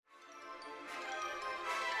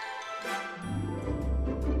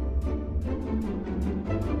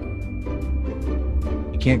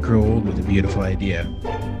You can't grow old with a beautiful idea,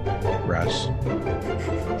 Russ.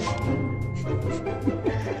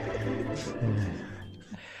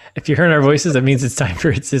 If you're hearing our voices, that means it's time for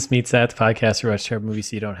It's This Meets That, the podcast where we watch terrible movies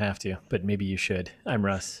so you don't have to, but maybe you should. I'm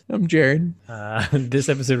Russ. I'm Jared. This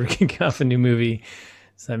episode, we're kicking off a new movie,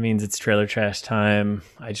 so that means it's trailer trash time.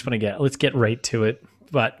 I just want to let's get right to it,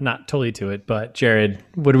 but not totally to it. But Jared,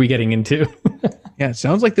 what are we getting into? Yeah, it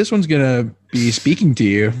sounds like this one's going to be speaking to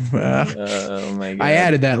you. Oh my God. I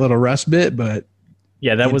added that little Russ bit, but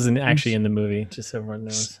yeah, that wasn't actually in the movie, just so everyone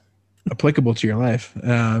knows. Applicable to your life.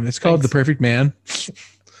 It's called The Perfect Man.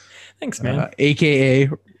 Thanks, man. AKA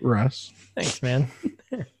Russ. Thanks, man.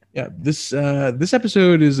 Yeah, this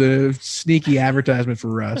episode is a sneaky advertisement for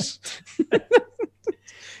Russ.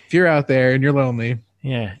 If you're out there and you're lonely,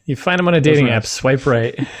 yeah, you find him on a dating app, swipe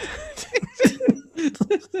right.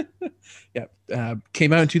 Yeah,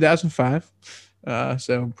 came out in 2005,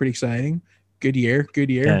 so pretty exciting. Good year.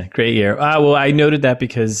 Yeah, great year. Well, I noted that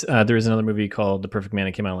because there is another movie called The Perfect Man.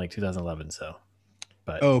 It came out in like 2011, so.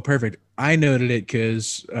 But. Oh, perfect. I noted it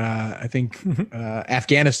because I think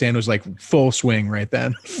Afghanistan was like full swing right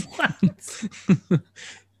then.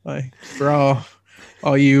 Like, for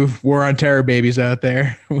all you war on terror babies out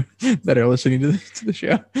there that are listening to the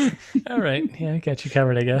show. All right. Yeah, I got you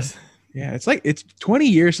covered, I guess. Yeah, it's 20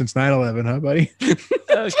 years since 9/11, huh, buddy?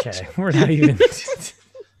 Okay. We're not even...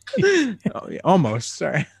 Oh, yeah, almost.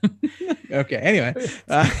 Sorry. Okay. Anyway,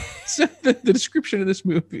 so the description of this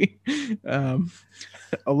movie.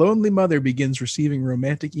 A lonely mother begins receiving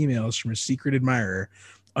romantic emails from a secret admirer,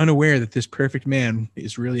 unaware that this perfect man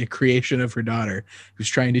is really a creation of her daughter who's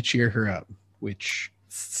trying to cheer her up, which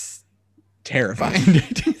is terrifying.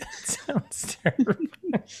 That sounds terrifying.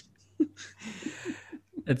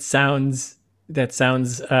 That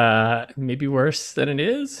sounds maybe worse than it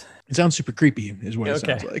is. It sounds super creepy is what it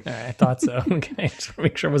sounds like. All right, I thought so. Okay. Just want to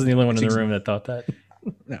make sure I wasn't the only one in the room that thought that.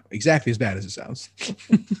 No, exactly as bad as it sounds.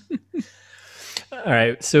 All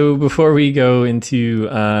right. So before we go into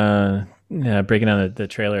breaking down the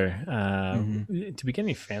trailer, do we get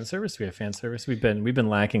any fan service? Do we have fan service? We've been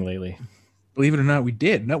lacking lately. Believe it or not, we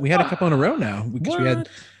did. No, we had a couple in a row now because we had,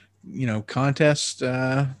 contest.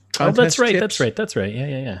 Oh, that's right. That's right.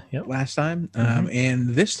 Yeah. Yep. Last time, and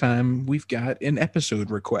this time we've got an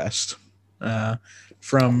episode request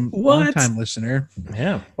from longtime listener.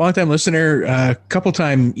 Yeah, longtime listener, couple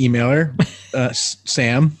time emailer,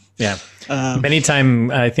 Sam. Yeah. Many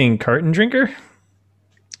time, I think, carton drinker.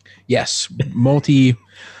 Yes, multi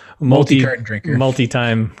carton drinker,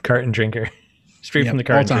 multi-time carton drinker, straight from the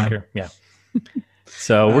carton drinker. Yeah.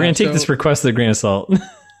 So we're gonna take this request with a grain of salt.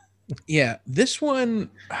 Yeah, this one,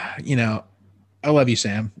 I love you,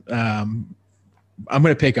 Sam. I'm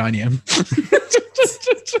gonna pick on you.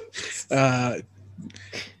 I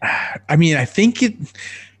think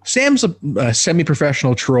Sam's a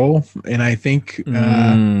semi-professional troll, and I think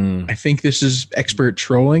this is expert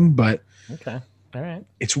trolling. But okay, all right,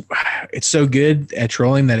 it's so good at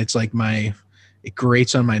trolling that it's like it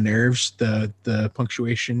grates on my nerves, the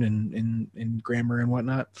punctuation and grammar and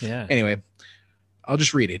whatnot. Yeah. Anyway, I'll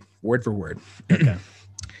just read it word for word. Okay.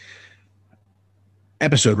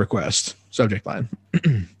 Episode request. Subject line.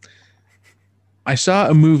 I saw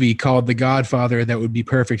a movie called The Godfather that would be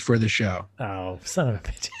perfect for the show. Oh, son of a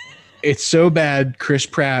bitch. It's so bad Chris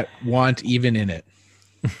Pratt wa'n't even in it.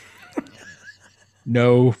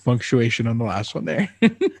 No punctuation on the last one there.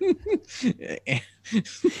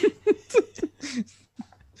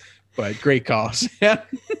 But great calls. Yeah.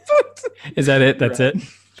 Is that it? That's it?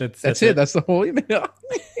 That's it. That's the whole email.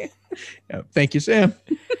 Yeah, thank you, Sam.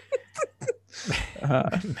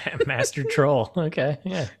 Master troll. Okay.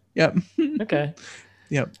 Yeah. Yep. Okay.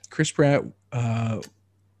 Yep. Chris Pratt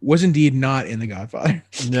was indeed not in The Godfather.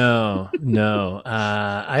 No.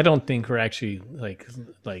 I don't think we're actually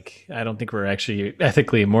I don't think we're actually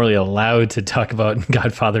ethically and morally allowed to talk about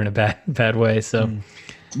Godfather in a bad way. So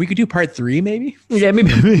we could do part 3, maybe. Yeah,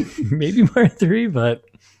 maybe part 3, but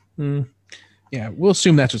yeah, we'll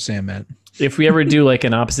assume that's what Sam meant. If we ever do like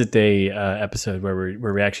an opposite day episode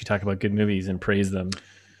where we actually talk about good movies and praise them.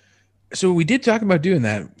 So we did talk about doing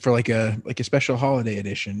that for like a special holiday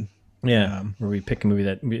edition. Yeah, where we pick a movie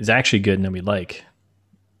that is actually good and that we like.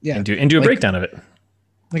 Yeah, and do a breakdown of it.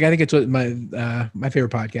 Like I think it's what my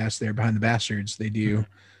favorite podcast there, Behind the Bastards, they do.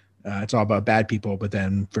 It's all about bad people, but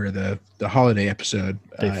then for the holiday episode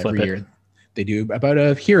every year, they do about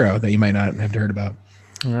a hero that you might not have heard about.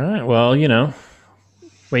 All right. Well,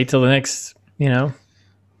 wait till the next,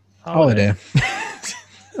 holiday.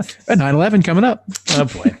 9/11 coming up. Oh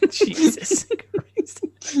boy, Jesus Christ.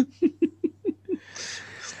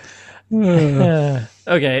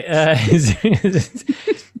 Okay.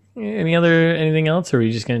 Anything else, or are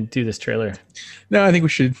we just going to do this trailer? No, I think we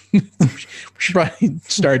should probably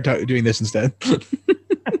start doing this instead.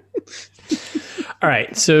 All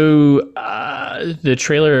right. So the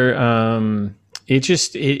trailer,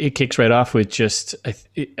 it kicks right off with just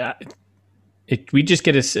we just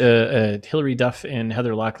get a Hilary Duff and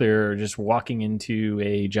Heather Locklear just walking into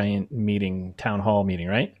a giant town hall meeting,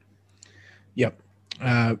 right? Yep.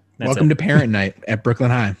 Welcome to Parent Night at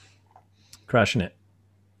Brooklyn High. Crushing it.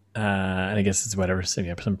 And I guess it's whatever,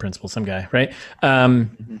 some principal, some guy, right?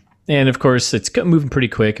 And of course, it's moving pretty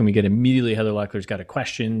quick, and we get immediately Heather Locklear's got a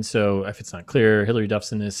question. So if it's not clear, Hilary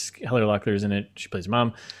Duff's in this. Heather Locklear's in it. She plays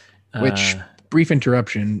mom. Which, brief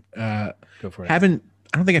interruption. Go for it. I don't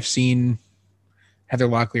think I've seen Heather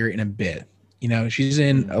Locklear in a bit. You know, she's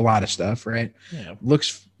in a lot of stuff, right? Yeah.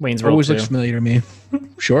 Wayne's World always looks familiar to me.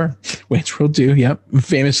 Sure. Wayne's World 2, yep.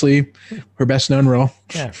 Famously, her best known role.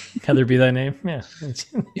 Yeah. Heather be thy name. Yeah.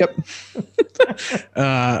 Yep.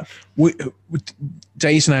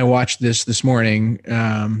 Dice and I watched this morning.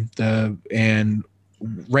 And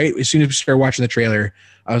right as soon as we started watching the trailer,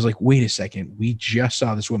 I was like, wait a second, we just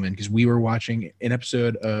saw this woman, because we were watching an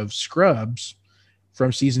episode of Scrubs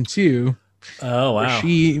from season 2. Oh, wow. Where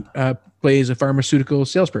she plays a pharmaceutical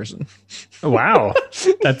salesperson. Wow.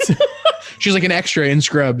 She's like an extra in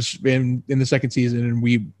Scrubs in the second season, and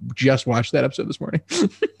we just watched that episode this morning.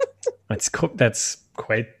 That's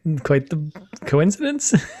quite the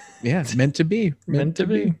coincidence. Yeah, meant to be. Meant to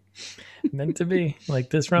be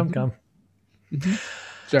like this rom-com. Mm-hmm.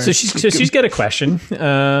 So she's got a question,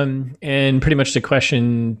 and pretty much the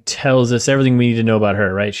question tells us everything we need to know about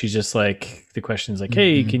her, right? She's just like, the question is like,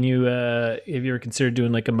 hey, can you have you ever considered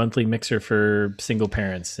doing like a monthly mixer for single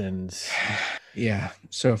parents? And yeah,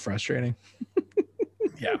 so frustrating.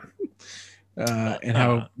 Yeah. And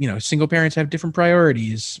how, single parents have different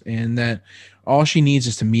priorities, and that all she needs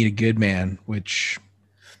is to meet a good man, which,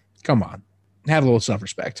 come on. Have a little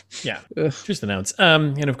self-respect. Yeah. Ugh. Just announce.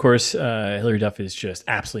 And of course, Hilary Duff is just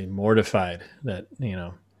absolutely mortified that,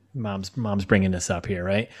 mom's bringing this up here.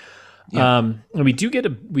 Right. Yeah. And we do get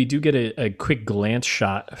a quick glance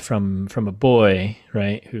shot from a boy,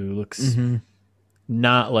 right, who looks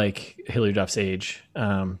not like Hilary Duff's age,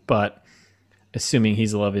 but assuming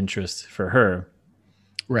he's a love interest for her.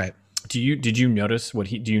 Right. Did you notice do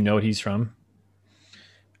you know what he's from?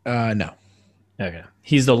 No. Okay.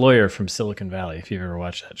 He's the lawyer from Silicon Valley, if you've ever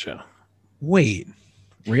watched that show. Wait,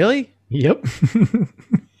 really? Yep.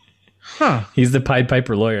 Huh. He's the Pied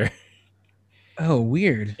Piper lawyer. Oh,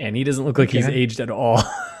 weird. And he doesn't look like he's aged at all.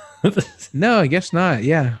 No, I guess not.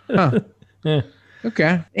 Yeah. Huh. Yeah.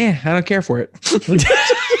 Okay. Yeah, I don't care for it.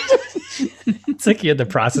 It's like you had to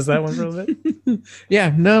process that one for a little bit.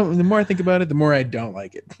 Yeah, no, the more I think about it, the more I don't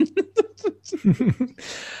like it.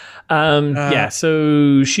 Yeah,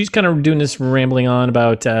 so she's kind of doing this rambling on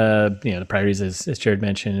about the priorities, as Jared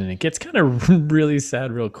mentioned, and it gets kind of really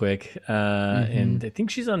sad real quick. And I think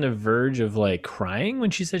she's on the verge of like crying when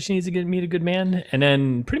she says she needs to meet a good man, and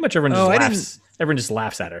then pretty much everyone just laughs. Everyone just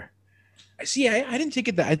laughs at her. See, I didn't take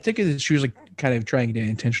it that. I took it that she was like kind of trying to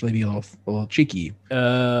intentionally be a little cheeky.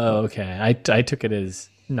 Oh, okay. I took it as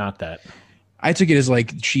not that. I took it as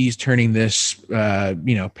like she's turning this,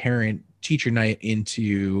 parent teacher night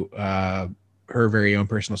into her very own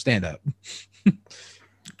personal stand-up.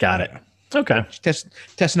 Got it. Okay.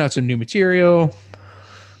 Testing out some new material.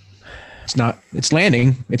 It's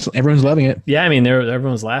landing. Everyone's loving it. Yeah, I mean,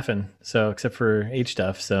 everyone's laughing. So except for H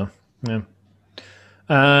stuff. So yeah.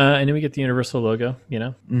 And then we get the Universal logo,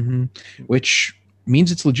 Which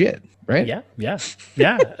means it's legit, right? Yeah.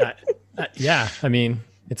 Yeah. I mean,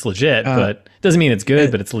 it's legit, but doesn't mean it's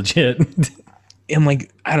good, but it's legit. And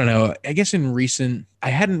like, I don't know, I guess I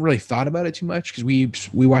hadn't really thought about it too much, because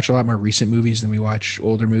we watch a lot more recent movies than we watch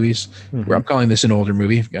older movies. Where I'm calling this an older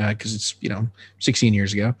movie because it's 16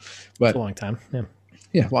 years ago, but it's a long time.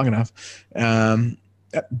 Yeah, long enough.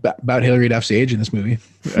 About Hilary Duff's age in this movie,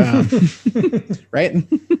 right?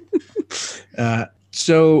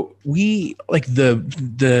 So we like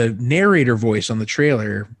the narrator voice on the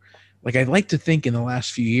trailer. Like, I'd like to think in the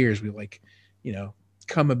last few years we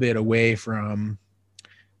come a bit away from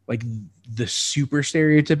like the super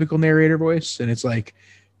stereotypical narrator voice, and it's like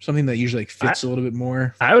something that usually fits a little bit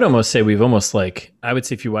more. I would almost say I would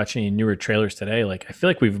say if you watch any newer trailers today, like I feel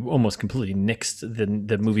like we've almost completely nixed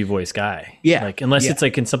the movie voice guy. Yeah. Like unless it's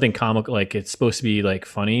like in something comical, like it's supposed to be like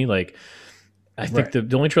funny. Like I think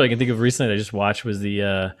the only trailer I can think of recently that I just watched was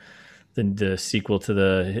the sequel to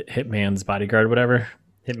the Hitman's Bodyguard, whatever.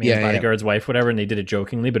 Hitman's Bodyguard's wife, whatever, and they did it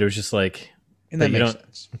jokingly, but it was just like And that you makes don't.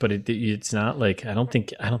 sense. But it's not like I don't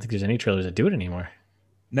think there's any trailers that do it anymore.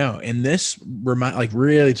 No, and this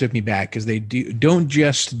really took me back because they don't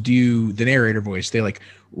just do the narrator voice. They like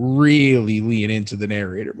really lean into the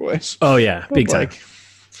narrator voice. Oh yeah, big time.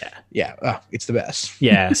 Yeah. Oh, it's the best.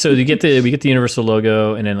 Yeah. So we get the Universal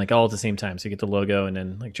logo, and then like all at the same time. So you get the logo, and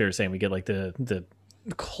then like Jared was saying, we get like the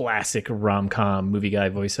classic rom-com movie guy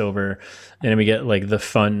voiceover, and then we get like the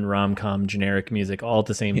fun rom-com generic music all at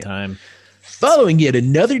the same time. Following yet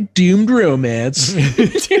another doomed romance.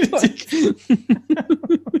 It's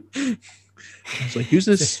like, who's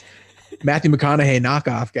this Matthew McConaughey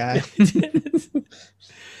knockoff guy?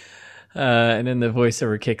 And then the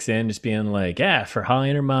voiceover kicks in, just being like, yeah, for Holly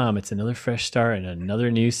and her mom, it's another fresh start in another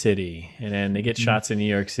new city. And then they get shots in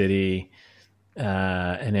New York City.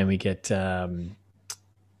 And then we get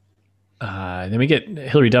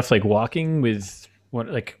Hilary Duff like walking with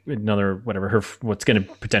what's going to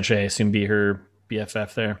potentially, I assume, be her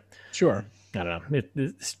BFF there. Sure. I don't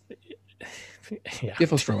know.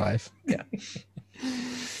 Giffles for life. Yeah.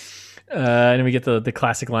 And then we get the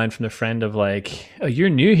classic line from the friend of like, "Oh, you're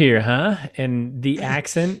new here, huh?" And the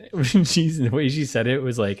accent, the way she said it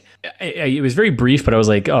was like, it was very brief, but I was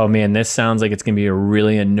like, "Oh man, this sounds like it's gonna be a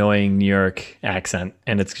really annoying New York accent,"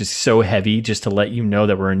 and it's just so heavy, just to let you know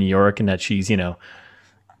that we're in New York and that she's, I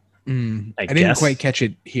didn't quite catch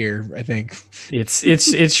it here. I think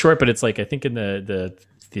it's short, but it's like I think in the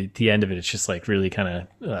end of it, it's just like really kind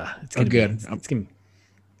of. It's gonna good.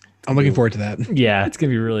 I'm looking forward to that. Yeah, it's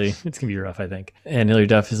gonna be rough, I think. And Hilary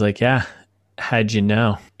Duff is like, "Yeah, how'd you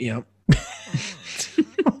know?" Yep.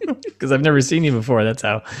 Because I've never seen you before. That's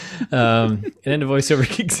how. And then the voiceover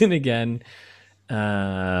kicks in again.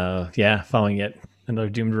 Following it, another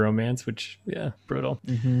doomed romance, which brutal.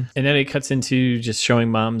 Mm-hmm. And then it cuts into just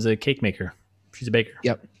showing mom's a cake maker. She's a baker.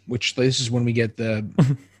 Yep. Which this is when we get the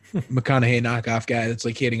McConaughey knockoff guy that's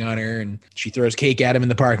like hitting on her, and she throws cake at him in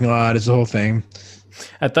the parking lot. It's the whole thing.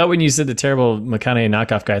 I thought when you said the terrible McConaughey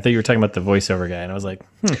knockoff guy, I thought you were talking about the voiceover guy, and I was like,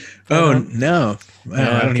 "Oh no,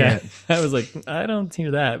 I don't hear it." I was like, I don't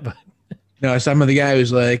hear that, but no, some of the guy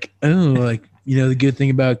was like, "Oh, like the good thing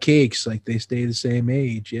about cakes, like they stay the same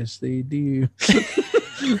age." Yes, they do.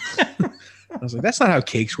 I was like, "That's not how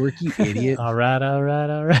cakes work, you idiot." All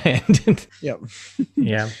right. Yep.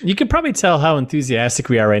 Yeah, you can probably tell how enthusiastic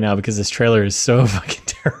we are right now because this trailer is so fucking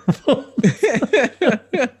terrible.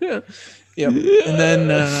 Yep. And then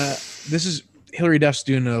this is Hilary Duff's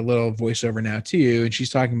doing a little voiceover now too, and she's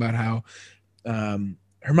talking about how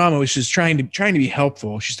her mama was just trying to be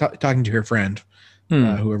helpful. She's talking to her friend,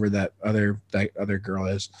 whoever that other girl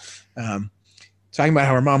is, talking about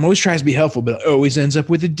how her mom always tries to be helpful, but always ends up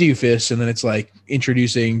with a doofus. And then it's like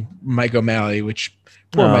introducing Mike O'Malley, which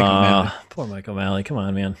poor Mike O'Malley. Come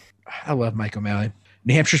on, man. I love Mike O'Malley.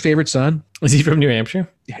 New Hampshire's favorite son. Is he from New Hampshire?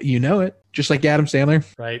 You know it. Just like Adam Sandler.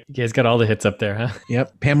 Right. You guys got all the hits up there, huh?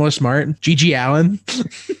 Yep. Pamela Smart. Gigi Allen.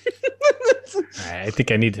 I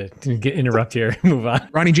think I need to interrupt here. Move on.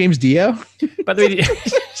 Ronnie James Dio. By the way,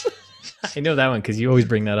 I know that one because you always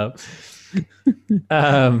bring that up.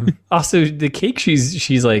 Also, the cake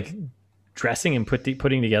she's like dressing and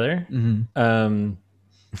putting together. Mm-hmm.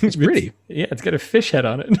 It's pretty. It's got a fish head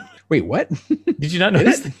on it. Wait, what? Did you not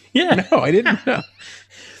notice? Yeah. No, I didn't know.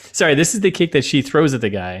 Sorry, this is the cake that she throws at the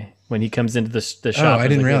guy when he comes into the shop. I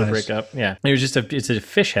didn't realize. Break up. Yeah, it was just it's a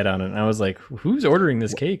fish head on it, and I was like, "Who's ordering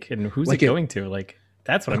this cake, and who's it going to?" Like,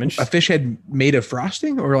 that's what I'm interested. A fish head made of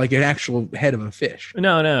frosting, or like an actual head of a fish?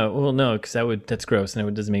 No. Well, no, because that's gross, and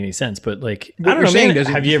it doesn't make any sense. But like, what I don't know, saying, man.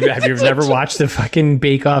 Have you never watched the fucking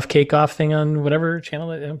Bake Off Cake Off thing on whatever channel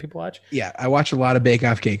that people watch? Yeah, I watch a lot of Bake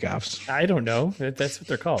Off Cake Offs. I don't know. That's what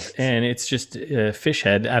they're called, and it's just a fish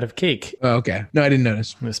head out of cake. Oh, okay. No, I didn't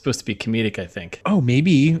notice. It was supposed to be comedic, I think. Oh,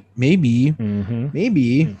 maybe.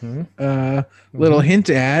 Little hint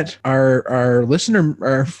at our listener,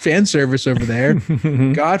 our fan service over there,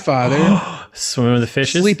 Godfather. Swimming with the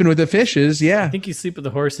fishes? Sleeping with the fishes, yeah. I think you sleep with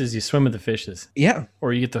the horses, you swim with the fishes. Yeah.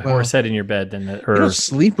 Or you get the horse head in your bed. You don't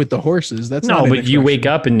sleep with the horses. That's no, but you wake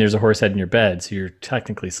up and there's a horse head in your bed, so you're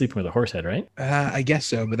technically sleeping with a horse head, right? I guess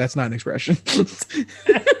so, but that's not an expression.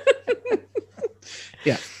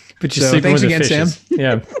 Yeah. But you're sleeping with the fishes. Sam.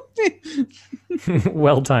 Yeah.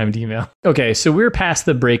 Well-timed email. Okay, so we're past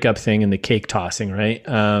the breakup thing and the cake tossing, right?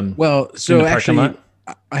 So actually,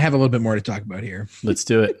 I have a little bit more to talk about here. Let's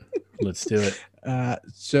do it.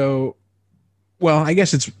 I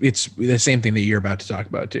guess it's the same thing that you're about to talk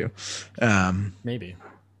about too. Maybe.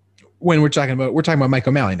 When we're talking about Mike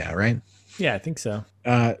O'Malley now, right? Yeah, I think so.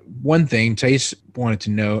 One thing Thais wanted to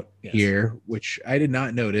note here, which I did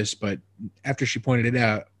not notice, but after she pointed it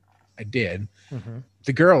out, I did. Mm-hmm.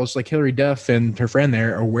 The girls, like Hilary Duff and her friend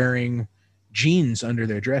there, are wearing jeans under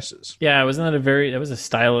their dresses. Yeah, wasn't that was a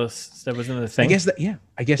stylist. That wasn't a thing.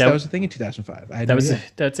 I guess that was a thing in 2005. I had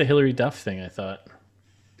that's a Hilary Duff thing, I thought.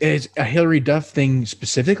 It's a Hilary Duff thing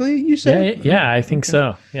specifically, you said? Yeah, I think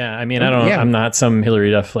so. Yeah, I mean, I'm not some Hilary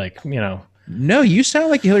Duff, like, No, you sound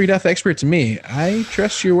like a Hilary Duff expert to me. I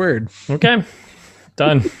trust your word. Okay,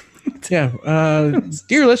 done. Yeah.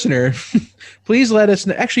 Dear listener, please let us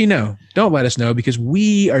know. Actually, no, don't let us know, because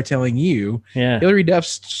we are telling you Hilary Duff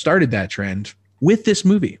started that trend with this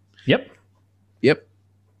movie. Yep.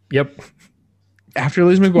 After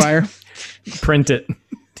Liz McGuire. Print it.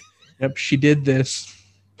 Yep, she did this.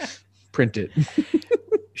 Print it.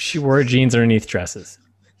 She wore jeans underneath dresses.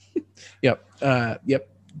 Yep.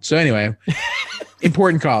 So anyway,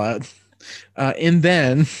 important call out. And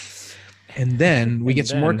then we get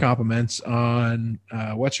some more compliments on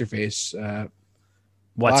what's her face.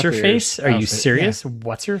 What's her face? Are you serious? Yeah.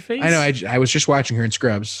 What's her face? I know. I was just watching her in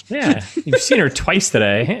Scrubs. Yeah, you've seen her twice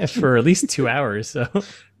today for at least 2 hours. So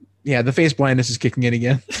yeah, the face blindness is kicking in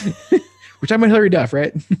again. We're talking about Hilary Duff,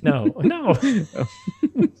 right? No.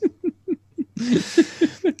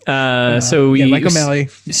 Oh. So Mike O'Malley.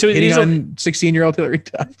 So hitting on 16-year-old Hilary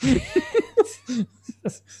Duff.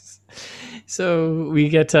 So we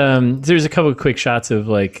get there's a couple of quick shots of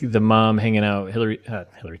like the mom hanging out, Hillary,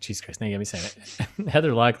 Jesus Christ, now you got me saying it.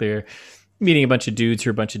 Heather Locklear meeting a bunch of dudes who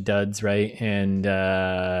are a bunch of duds, right? And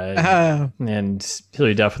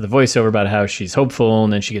Hilary Duff with a voiceover about how she's hopeful,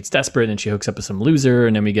 and then she gets desperate, and she hooks up with some loser,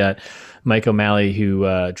 and then we got Mike O'Malley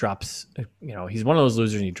who drops, he's one of those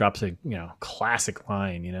losers, and he drops a classic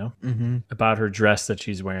line, about her dress that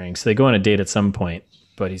she's wearing. So they go on a date at some point,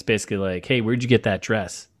 but he's basically like, "Hey, where'd you get that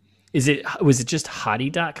dress? Was it just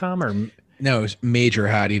hottie.com or no, it was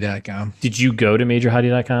majorhottie.com. Did you go to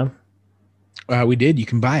majorhottie.com? We did. You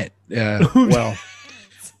can buy it. Well,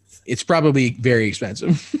 it's probably very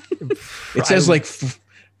expensive. It says like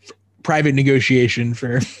private negotiation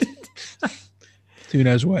for who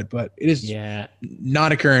knows what, but it is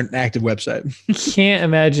not a current active website. Can't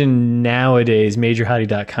imagine nowadays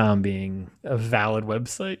majorhottie.com being a valid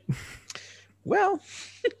website. Well,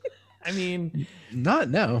 I mean,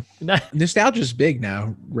 no. Nostalgia's big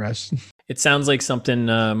now, Russ. It sounds like something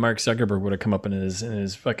Mark Zuckerberg would have come up in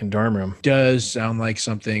his fucking dorm room. Does sound like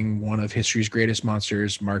something one of history's greatest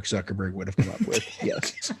monsters, Mark Zuckerberg, would have come up with.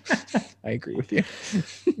 Yes, I agree with you.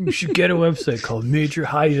 You should get a website called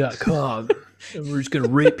majorhottie.com, and we're just gonna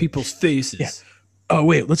rate people's faces. Yeah. Oh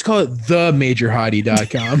wait, let's call it the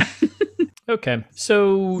majorhottie.com. Okay,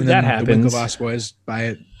 so and that happens. The Winklevoss boys buy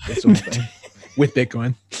it. That's the thing. With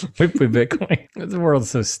Bitcoin. With Bitcoin. The world's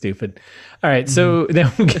so stupid. All right, so then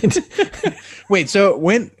we get wait, so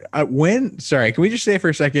when sorry, can we just say for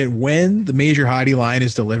a second, when the Major Hottie line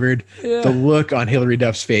is delivered, the look on Hilary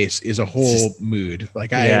Duff's face is a whole mood.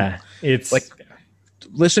 Like it's like,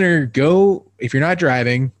 listener, go, if you're not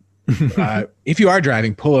driving, if you are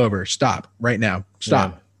driving, pull over, stop right now.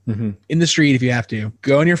 Stop. In the street if you have to.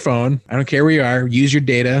 Go on your phone. I don't care where you are. Use your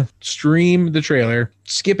data. Stream the trailer.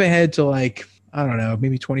 Skip ahead to like, I don't know,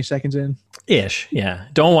 maybe 20 seconds in. Ish. Yeah.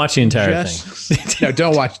 Don't watch the entire thing. No,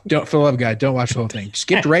 don't watch. For the love of God, don't watch the whole thing.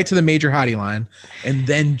 Skip right to the Major Hottie line and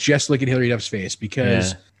then just look at Hilary Duff's face,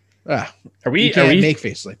 because are we make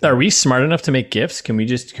faces like that. Are we smart enough to make GIFs?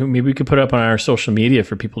 Maybe we could put it up on our social media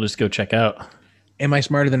for people just to go check out. Am I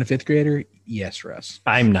smarter than a fifth grader? Yes, Russ.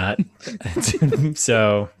 I'm not.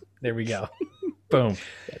 So there we go. Boom.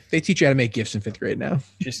 They teach you how to make GIFs in fifth grade now.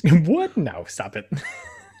 Just what? No, stop it.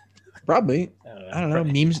 Probably. I don't know.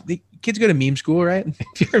 Memes. The kids go to meme school, right?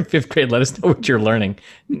 If you're in fifth grade, let us know what you're learning.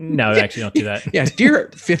 No, actually, don't do that. Yeah,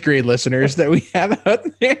 dear fifth grade listeners that we have out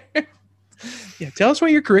there. Yeah, tell us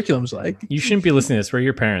what your curriculum's like. You shouldn't be listening to this. We're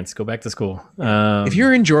your parents. Go back to school. If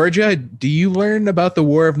you're in Georgia, do you learn about the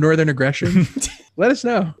War of Northern Aggression? Let us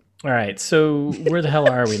know. All right. So where the hell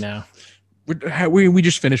are we now? We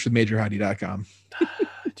just finished with majorhottie.com.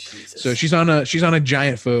 Jesus. So she's on a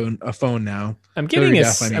giant phone now. I'm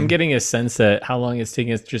getting a sense that how long it's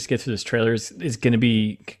taking us to just get through this trailer is going to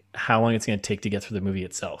be how long it's going to take to get through the movie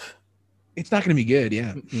itself. It's not going to be good.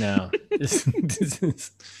 Yeah. No.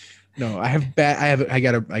 No, I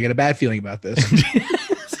got a bad feeling about this.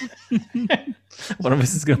 One of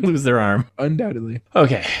us is going to lose their arm. Undoubtedly.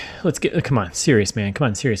 Okay, come on, serious, man. Come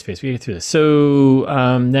on, serious face. We gotta get through this. So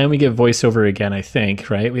then we get voiceover again, I think,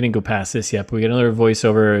 right? We didn't go past this yet, but we get another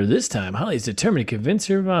voiceover. This time, Holly's determined to convince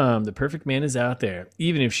her mom the perfect man is out there,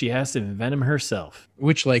 even if she has to invent him herself.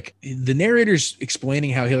 Which, like, the narrator's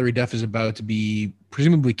explaining how Hilary Duff is about to be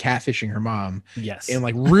presumably catfishing her mom. Yes. And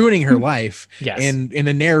like ruining her life. Yes. And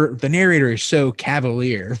the narrator is so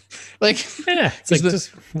cavalier. Like, yeah, it's like just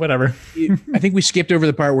whatever. I think we skipped over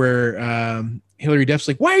the part where Hilary Duff's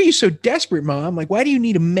like, "Why are you so desperate, Mom? Like, why do you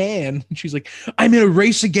need a man?" And she's like, "I'm in a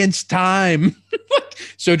race against time."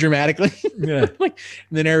 So dramatically. Yeah. Like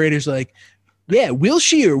the narrator's like, "Yeah, will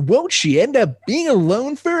she or won't she end up being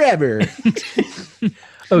alone forever?"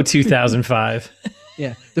 Oh, 2005.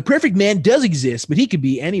 Yeah, the perfect man does exist, but he could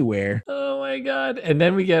be anywhere. Oh my god! And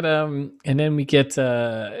then we get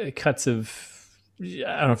cuts of. I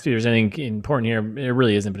don't know if there's anything important here. It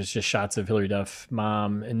really isn't, but it's just shots of Hilary Duff,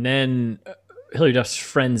 mom, and then Hilary Duff's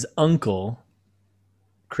friend's uncle,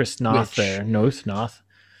 Chris Noth. Noth.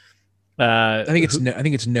 I think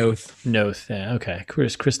it's Noth. Noth. Yeah. Okay.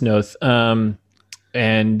 Chris Noth.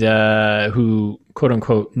 And who quote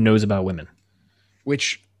unquote knows about women.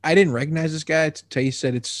 Which I didn't recognize this guy until you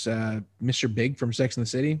said it's Mr. Big from Sex and the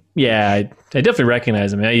City. Yeah, I definitely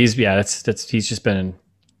recognize him. He's just been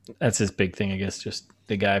that's his big thing, I guess. Just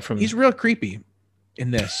the guy from. He's real creepy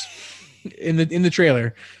in this, in the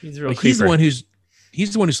trailer. He's a real. Like, he's the one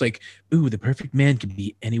who's like, "Ooh, the perfect man can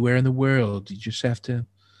be anywhere in the world. You just have to,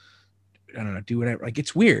 I don't know, do whatever." Like,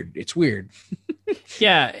 it's weird. It's weird.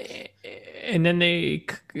 Yeah. And then they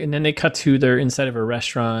cut to they're inside of a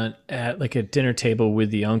restaurant at like a dinner table with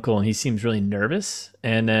the uncle, and he seems really nervous.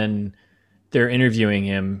 And then they're interviewing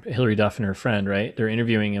him, Hilary Duff and her friend, right? They're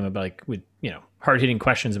interviewing him about with hard hitting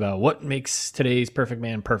questions about what makes today's perfect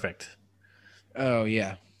man perfect. Oh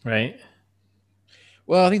yeah, right.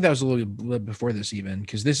 Well, I think that was a little bit before this even,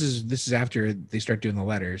 because this is after they start doing the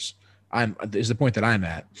letters. Is the point that I'm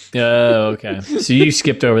at. Oh, okay. So you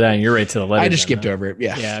skipped over that and you're right to the letters. I just skipped over it.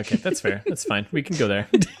 Yeah. Yeah. Okay. That's fair. That's fine. We can go there.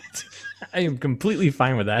 I am completely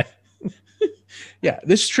fine with that. Yeah.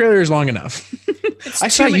 This trailer is long enough. I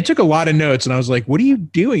saw you took a lot of notes and I was like, what are you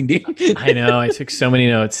doing, dude? I know. I took so many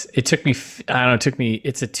notes. It took me,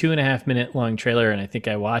 it's a 2.5 minute long trailer. And I think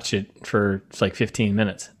I watched it for like 15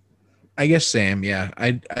 minutes. I guess same. Yeah.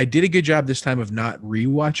 I did a good job this time of not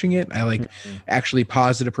rewatching it. I actually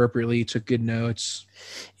paused it appropriately, took good notes.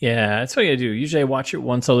 Yeah, that's what I do. Usually I watch it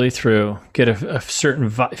once all the way through, get a certain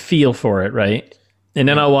feel for it, right? And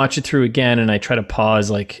then I'll watch it through again and I try to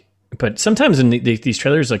pause but sometimes in these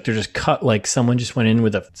trailers, like they're just cut, like someone just went in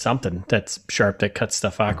with something that's sharp that cuts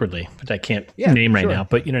stuff awkwardly, but I can't name right now,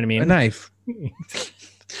 but you know what I mean? A knife.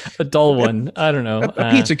 A dull one. I don't know.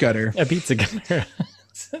 A pizza cutter. A pizza cutter.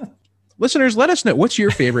 Listeners, let us know, what's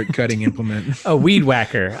your favorite cutting implement? A weed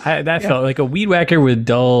whacker. Felt like a weed whacker with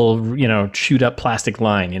dull, chewed up plastic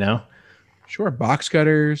line, Sure. Box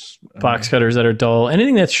cutters. Box cutters that are dull.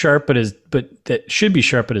 Anything that's sharp but that should be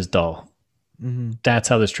sharp but is dull. Mm-hmm. That's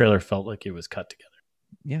how this trailer felt like it was cut together.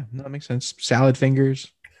 Yeah, no, that makes sense. Salad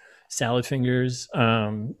fingers.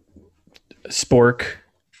 Spork,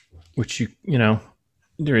 which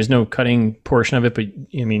there is no cutting portion of it, but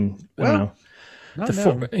I mean, I don't know.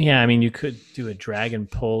 I mean, you could do a drag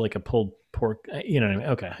and pull, like a pulled pork. You know what I mean?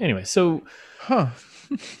 Okay. Anyway, so,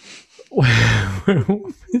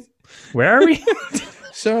 where are we?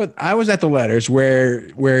 So I was at the letters where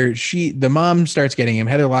the mom starts getting him.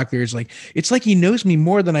 Heather Locklear is like, "It's like he knows me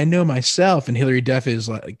more than I know myself." And Hilary Duff is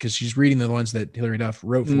like, because she's reading the ones that Hilary Duff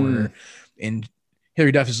wrote for her, and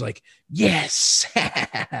Hilary Duff is like, "Yes,"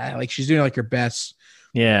 like she's doing like her best.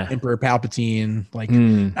 Yeah, Emperor Palpatine, like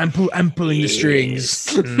I'm pulling the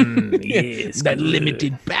strings. Yes, that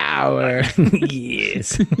limited power.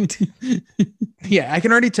 Yes. Yeah, I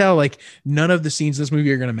can already tell like none of the scenes in this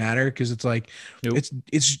movie are going to matter because it's like it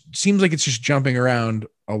seems like it's just jumping around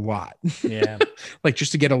a lot. Yeah, like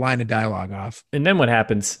just to get a line of dialogue off. And then what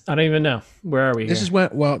happens? I don't even know. Where are we? This is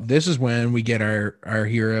when we get our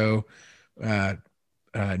hero,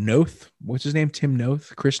 Noth. What's his name? Tim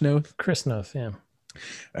Noth. Chris Noth. Chris Noth. Yeah.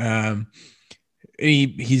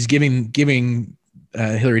 He's giving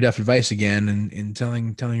Hilary Duff advice again and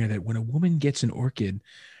telling her that when a woman gets an orchid,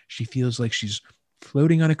 she feels like she's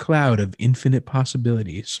floating on a cloud of infinite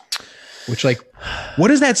possibilities. Which, like, what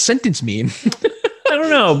does that sentence mean? I don't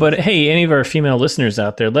know, but hey, any of our female listeners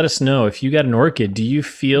out there, let us know, if you got an orchid, do you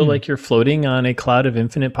feel like you're floating on a cloud of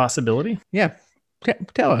infinite possibility? Yeah.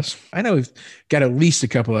 Tell us. I know we've got at least a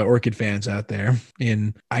couple of orchid fans out there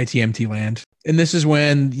in ITMT land. And this is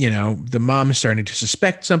when, the mom is starting to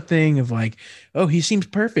suspect something of like, oh, he seems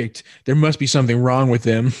perfect. There must be something wrong with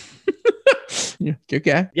him. Yeah,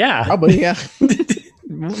 okay. Yeah. Probably, yeah.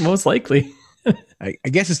 Most likely. I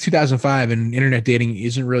guess it's 2005 and internet dating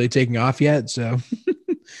isn't really taking off yet. So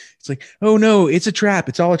it's like, oh no, it's a trap.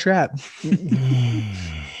 It's all a trap.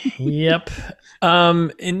 Yep.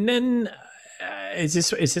 And then Is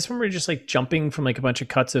this when we're just like jumping from like a bunch of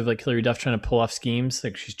cuts of like Hilary Duff trying to pull off schemes,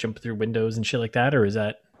 like she's jumping through windows and shit like that, or is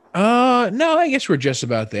that? No, I guess we're just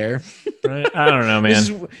about there. Right? I don't know,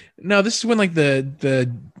 man. This is when like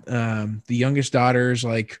the youngest daughter's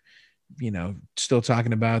like, still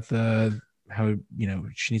talking about how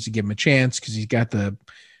she needs to give him a chance because she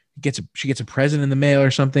gets a present in the mail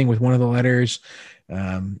or something with one of the letters,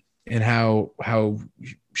 and how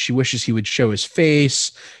she wishes he would show his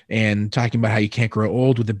face, and talking about how you can't grow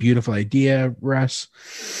old with a beautiful idea, Russ.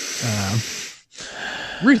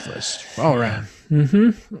 Ruthless all around.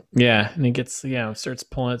 Mm-hmm. Yeah, and he gets starts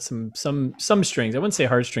pulling at some strings. I wouldn't say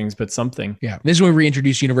heartstrings, but something. Yeah, this is when we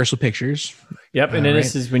reintroduce Universal Pictures. Yep, and then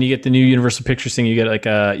this is when you get the new Universal Pictures thing. You get like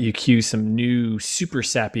you cue some new super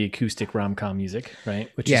sappy acoustic rom-com music, right?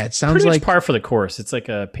 Which is it sounds pretty like much par for the course. It's like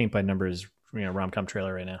a paint by numbers rom-com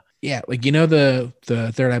trailer right now. Yeah, like the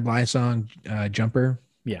Third Eye Blind song, Jumper.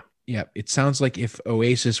 Yeah, it sounds like if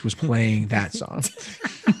Oasis was playing that song.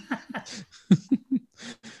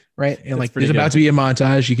 Right, and like there's about to be a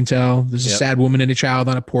montage. You can tell there's a sad woman and a child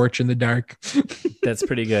on a porch in the dark. That's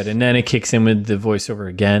pretty good. And then it kicks in with the voiceover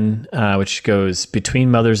again, which goes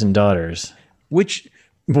between mothers and daughters. Which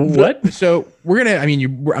what? So we're gonna. I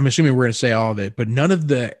mean, I'm assuming we're gonna say all of it, but none of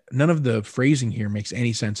the phrasing here makes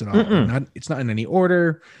any sense at all. It's not in any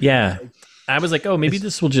order. Yeah. I was like, oh, maybe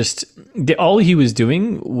this will just. All he was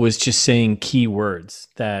doing was just saying key words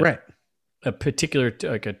that a particular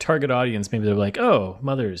like a target audience. Maybe they're like, oh,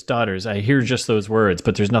 mothers, daughters. I hear just those words,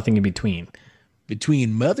 but there's nothing in between.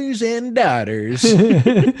 Between mothers and daughters.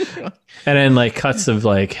 And then like cuts of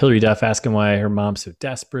like Hilary Duff asking why her mom's so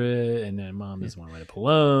desperate, and then mom doesn't want to live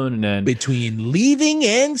alone, and then between leaving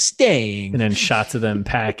and staying, and then shots of them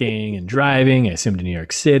packing and driving, I assume to New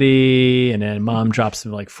York City, and then mom drops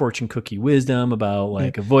some like fortune cookie wisdom about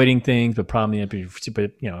like avoiding things, but probably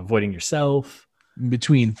avoiding yourself.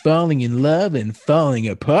 Between falling in love and falling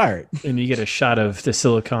apart. And you get a shot of the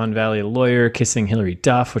Silicon Valley lawyer kissing Hilary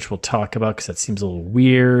Duff, which we'll talk about because that seems a little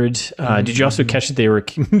weird. Did you also catch that they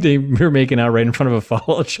were making out right in front of a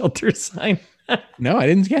fallout shelter sign? No, I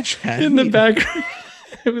didn't catch that. In the background.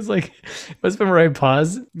 It was like, it was when I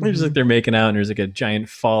paused. It was like they're making out and there's like a giant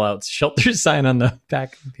fallout shelter sign on the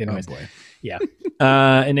back. Anyways. Oh boy. Yeah.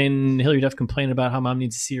 And then Hilary Duff complained about how mom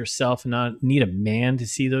needs to see herself and not need a man to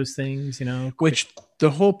see those things, Which the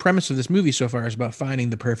whole premise of this movie so far is about finding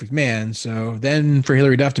the perfect man. So then for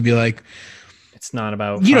Hilary Duff to be like, it's not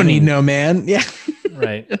about you don't need no man. Yeah.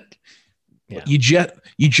 Right. Yeah. You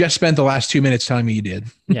just spent the last 2 minutes telling me you did.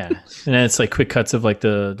 Yeah. And then it's like quick cuts of like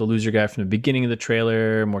the loser guy from the beginning of the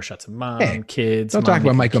trailer, more shots of mom, kids. Don't talk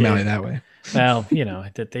about Mike O'Malley that way. Well,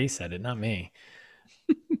 that they said it, not me.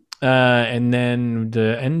 And then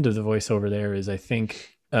the end of the voiceover there is, I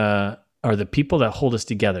think, are the people that hold us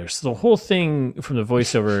together. So the whole thing from the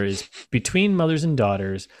voiceover is between mothers and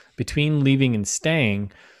daughters, between leaving and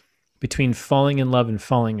staying, between falling in love and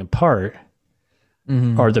falling apart,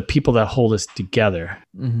 are the people that hold us together.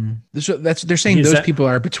 Mm-hmm. So they're saying those people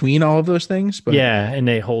are between all of those things, but and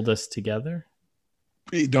they hold us together.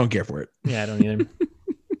 Don't care for it. Yeah, I don't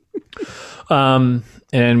either.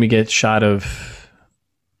 And we get shot of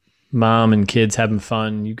mom and kids having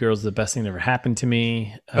fun. You girls are the best thing that ever happened to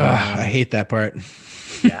me. I hate that part.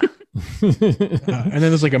 Yeah. And then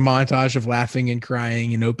there's like a montage of laughing and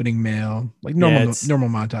crying and opening mail, like normal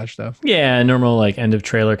montage stuff. Yeah, normal like end of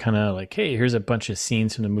trailer kind of like, hey, here's a bunch of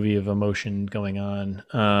scenes from the movie of emotion going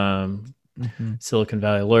on. Silicon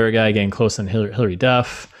Valley lawyer guy getting close on Hilary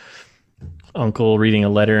Duff. Uncle reading a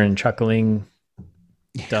letter and chuckling.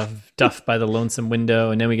 Duff by the lonesome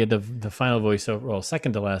window, and then we get the final voiceover, well,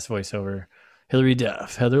 second to last voiceover. Hilary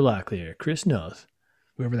Duff, Heather Locklear, Chris Noth,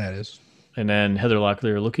 whoever that is, and then Heather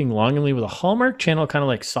Locklear looking longingly with a Hallmark Channel kind of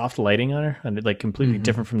like soft lighting on her, and like completely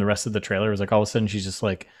different from the rest of the trailer. It was like all of a sudden she's just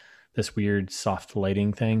like this weird soft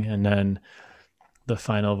lighting thing, and then the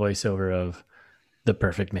final voiceover of the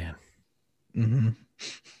perfect man.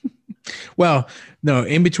 Well, no,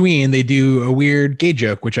 in between they do a weird gay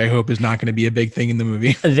joke, which I hope is not going to be a big thing in the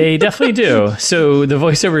movie. They definitely do. So the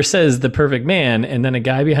voiceover says the perfect man, and then a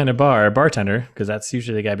guy behind a bartender, because that's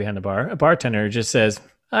usually the guy behind the bar, a bartender just says,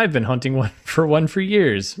 I've been hunting one for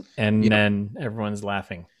years. And then everyone's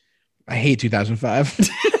laughing. I hate 2005.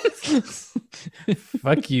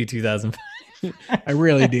 Fuck you, 2005. I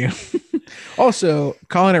really do. Also,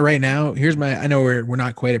 calling it right now. I know we're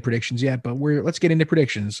not quite at predictions yet, but let's get into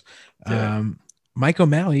predictions. Mike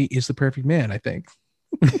O'Malley is the perfect man, I think.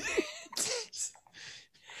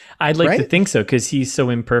 I'd like to think so, because he's so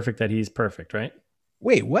imperfect that he's perfect, right?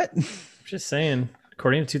 Wait, what? I'm just saying,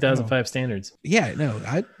 according to 2005 standards. Yeah, no,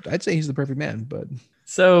 I'd say he's the perfect man, but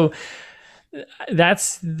so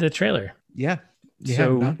That's the trailer. Yeah. Yeah,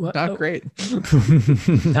 So not great.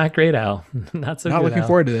 not great, Al. Not so Not good. looking Al.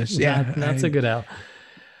 forward to this. Yeah. Not so good, Al.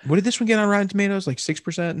 What did this one get on Rotten Tomatoes? Like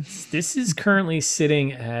 6%? This is currently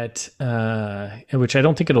sitting at, which I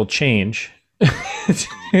don't think it'll change. It's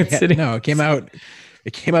sitting No, it came out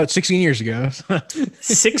 16 years ago.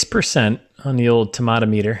 6% on the old tomato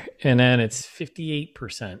meter, and then it's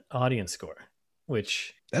 58% audience score,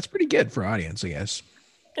 which That's pretty good for audience, I guess.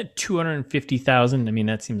 at 250,000. I mean,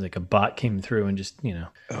 that seems like a bot came through and just,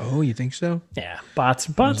 Oh, you think so? yeah, bots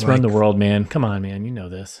was run the like- world, man. Come on, man. You know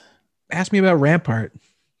this. Ask me about Rampart.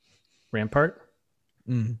 Rampart?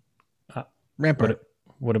 Rampart.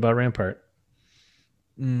 What about Rampart?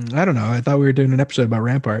 I don't know. I thought we were doing an episode about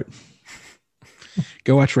Rampart.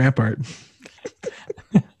 Go watch Rampart.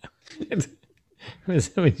 Was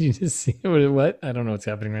that what you just see? What? I don't know what's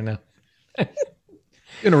happening right now.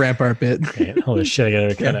 Doing a Rampart bit. Okay, holy shit, I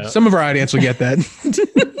gotta cut out. Some of our audience will get that.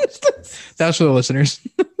 That's for the listeners.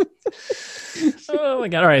 Oh my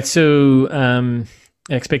god! All right, so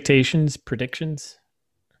expectations, predictions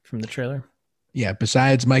from the trailer. Yeah,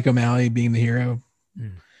 besides Mike O'Malley being the hero.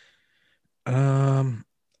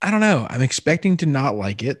 I don't know. I'm expecting to not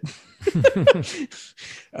like it.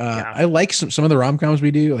 I like some of the rom-coms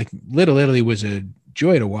we do. Like Little Italy was a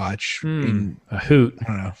joy to watch. A hoot. I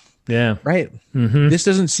don't know. Yeah. Right. Mm-hmm. This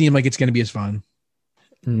doesn't seem like it's going to be as fun.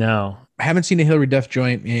 No. I haven't seen a Hilary Duff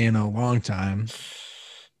joint in a long time.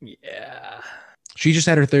 Yeah. She just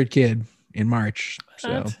had her third kid in March.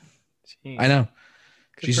 So What? Jeez. I know.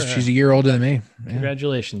 Good for her. She's a year older than me. Yeah.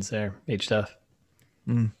 Congratulations there, H Stuff.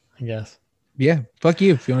 I guess. Yeah. Fuck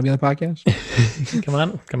you if you want to be on the podcast.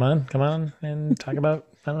 come on and talk about,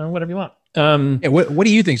 I don't know, whatever you want. Yeah, what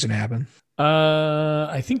do you think's gonna happen?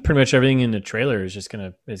 I think pretty much everything in the trailer is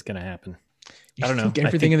gonna happen. You I don't know. think I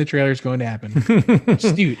everything think- in the trailer is going to happen.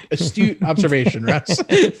 Astute observation, Russ.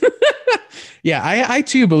 Yeah, I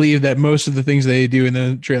too believe that most of the things they do in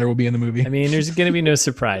the trailer will be in the movie. I mean, there's going to be no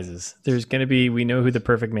surprises. There's going to be, we know who the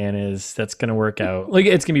perfect man is. That's going to work out. Like,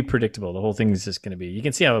 it's going to be predictable. The whole thing is just going to be, you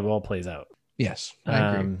can see how it all plays out. Yes,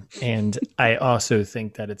 I agree. And I also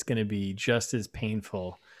think that it's going to be just as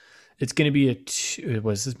painful. It's going to be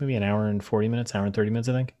was this movie an hour and 40 minutes, hour and 30 minutes,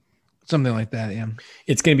 I think? Something like that, yeah.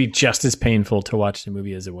 It's going to be just as painful to watch the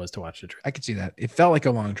movie as it was to watch the trailer. I could see that. It felt like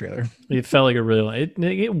a long trailer. It felt like a real,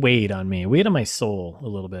 it weighed on me. It weighed on my soul a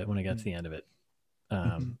little bit when I got to the end of it.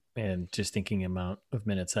 And just thinking amount of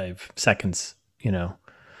minutes seconds,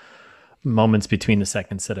 moments between the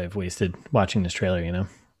seconds that I've wasted watching this trailer,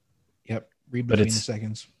 Yep, read But between the it's-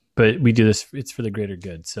 seconds. But we do this, it's for the greater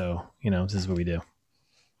good. So, this is what we do.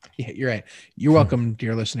 Yeah, you're right. You're welcome,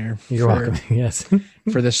 dear listener. You're welcome. Yes.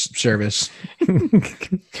 for this service.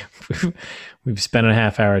 We've spent a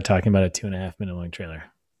half hour talking about a 2.5 minute long trailer.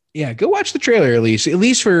 Yeah, go watch the trailer at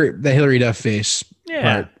least for the Hilary Duff face.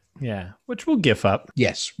 Yeah. part. Yeah. Which we'll gif up.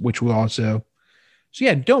 Yes, which will also. So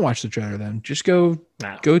yeah, don't watch the trailer then. Just go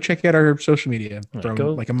No. check out our social media Right, from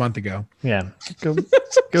go- like a month ago. Yeah. Go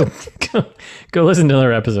listen to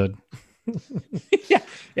another episode.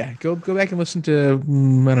 Yeah, go back and listen to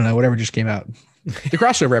I don't know, whatever just came out. The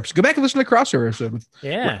crossover episode. Go back and listen to the crossover episode with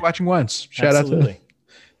Yeah. Worth Watching Once. Shout out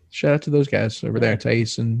to those guys over there,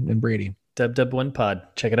 Thais and Brady. Dub1 Pod.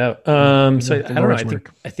 Check it out. So I don't know. Lord's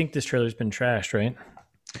work. I think this trailer's been trashed, right?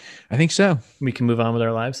 I think so. We can move on with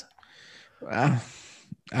our lives. I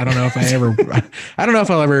don't know if I don't know if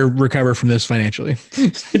I'll ever recover from this financially.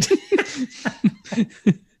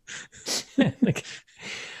 Like,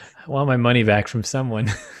 I want my money back from someone.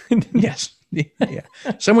 Yes. Yeah.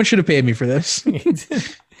 Someone should have paid me for this.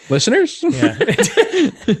 Listeners, Yeah.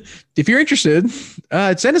 if you're interested,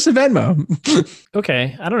 send us a Venmo.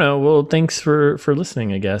 Okay. I don't know. Well, thanks for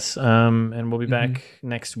listening, I guess. And we'll be back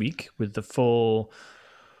next week with the full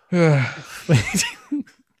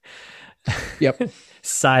Yep.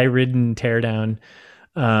 sigh-ridden teardown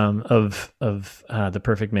of The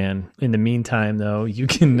Perfect Man. In the meantime, though, you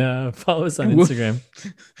can follow us on Instagram.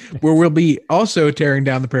 Where we'll be also tearing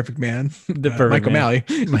down the perfect man. The Perfect Michael Man.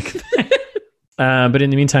 O'Malley. But in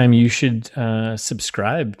the meantime, you should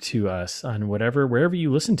subscribe to us on wherever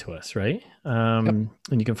you listen to us, right? And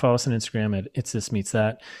you can follow us on Instagram at It's This Meets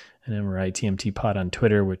That, and then we're ITMT Pod on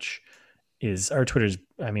Twitter, which is our Twitter's.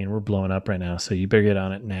 I mean, we're blowing up right now, so you better get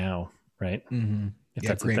on it now, right? Mm-hmm. If Yeah,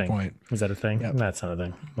 that's a great thing. point. Is that a thing? Yep. That's not a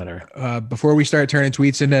thing. Whatever. Before we start turning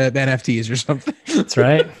tweets into NFTs or something, That's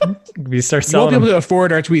right. We start we won't selling be able them. to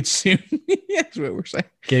afford our tweets soon. That's what we're saying.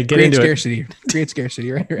 Get Great into scarcity. Great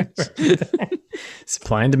scarcity, right? it.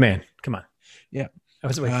 Supply and demand. Come on. Yeah. I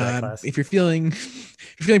was waiting for that class. If you're feeling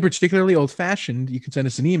particularly old fashioned, you can send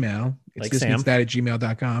us an email. It's Like Sam.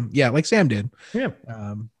 thismeansthat@gmail.com. Yeah, like Sam did. Yeah.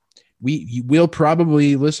 We will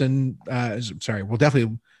probably listen. We'll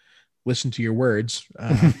definitely listen to your words.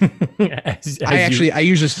 I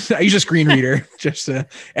use a screen reader just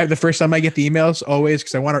the first time I get the emails, always,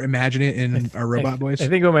 because I want to imagine it in our robot voice. I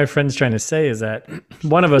think what my friend's trying to say is that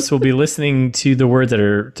one of us will be listening to the words that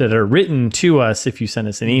are written to us. If you send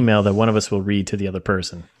us an email, that one of us will read to the other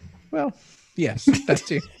person. Well, yes, that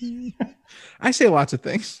too. I say lots of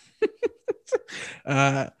things.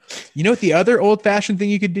 You know what the other old-fashioned thing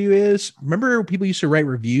you could do is, remember people used to write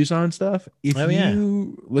reviews on stuff? If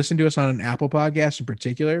you listen to us on an Apple podcast in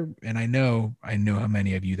particular, and I know how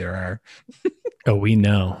many of you there are. Oh, we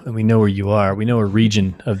know. And we know where you are. We know a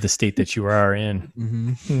region of the state that you are in.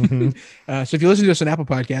 Mm-hmm. Mm-hmm. So if you listen to us on Apple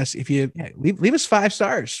Podcasts, if you leave us 5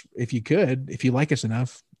 stars, if you could, if you like us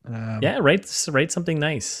enough. Write something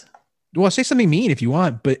nice. Well, say something mean if you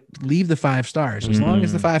want, but leave the 5 stars. As long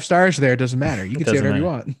as the 5 stars are there, it doesn't matter. You can say whatever you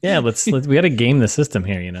want. Yeah, let's we got to game the system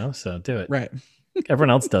here, so do it. Right. Everyone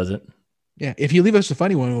else does it. Yeah. If you leave us a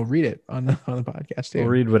funny one, we'll read it on the podcast too. We'll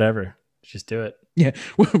read whatever. Just do it. Yeah.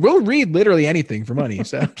 We'll read literally anything for money.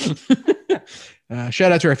 So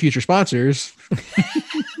shout out to our future sponsors.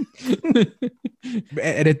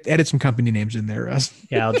 Edit some company names in there, Russ.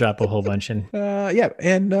 Yeah, I'll drop a whole bunch in.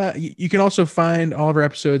 And you can also find all of our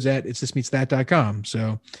episodes at itsthismeetsthat.com.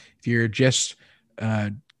 So if you're just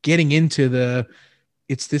getting into the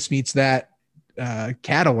It's This Meets That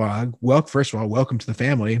catalog, first of all, welcome to the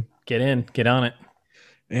family. Get on it.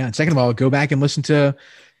 Yeah, and second of all, go back and listen to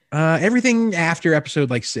everything after episode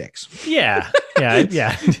like 6. Yeah.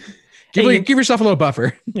 Give yourself a little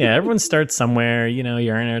buffer. Yeah, everyone starts somewhere. You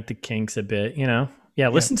iron out the kinks a bit. Yeah,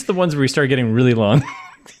 listen to the ones where we start getting really long.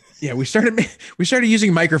 Yeah, we started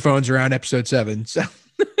using microphones around episode 7. So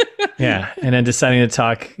yeah, and then deciding to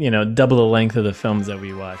talk, double the length of the films that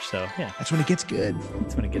we watch. So yeah, that's when it gets good.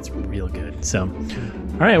 That's when it gets real good. So,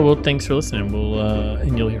 all right. Well, thanks for listening.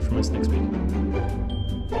 And you'll hear from us next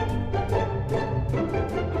week.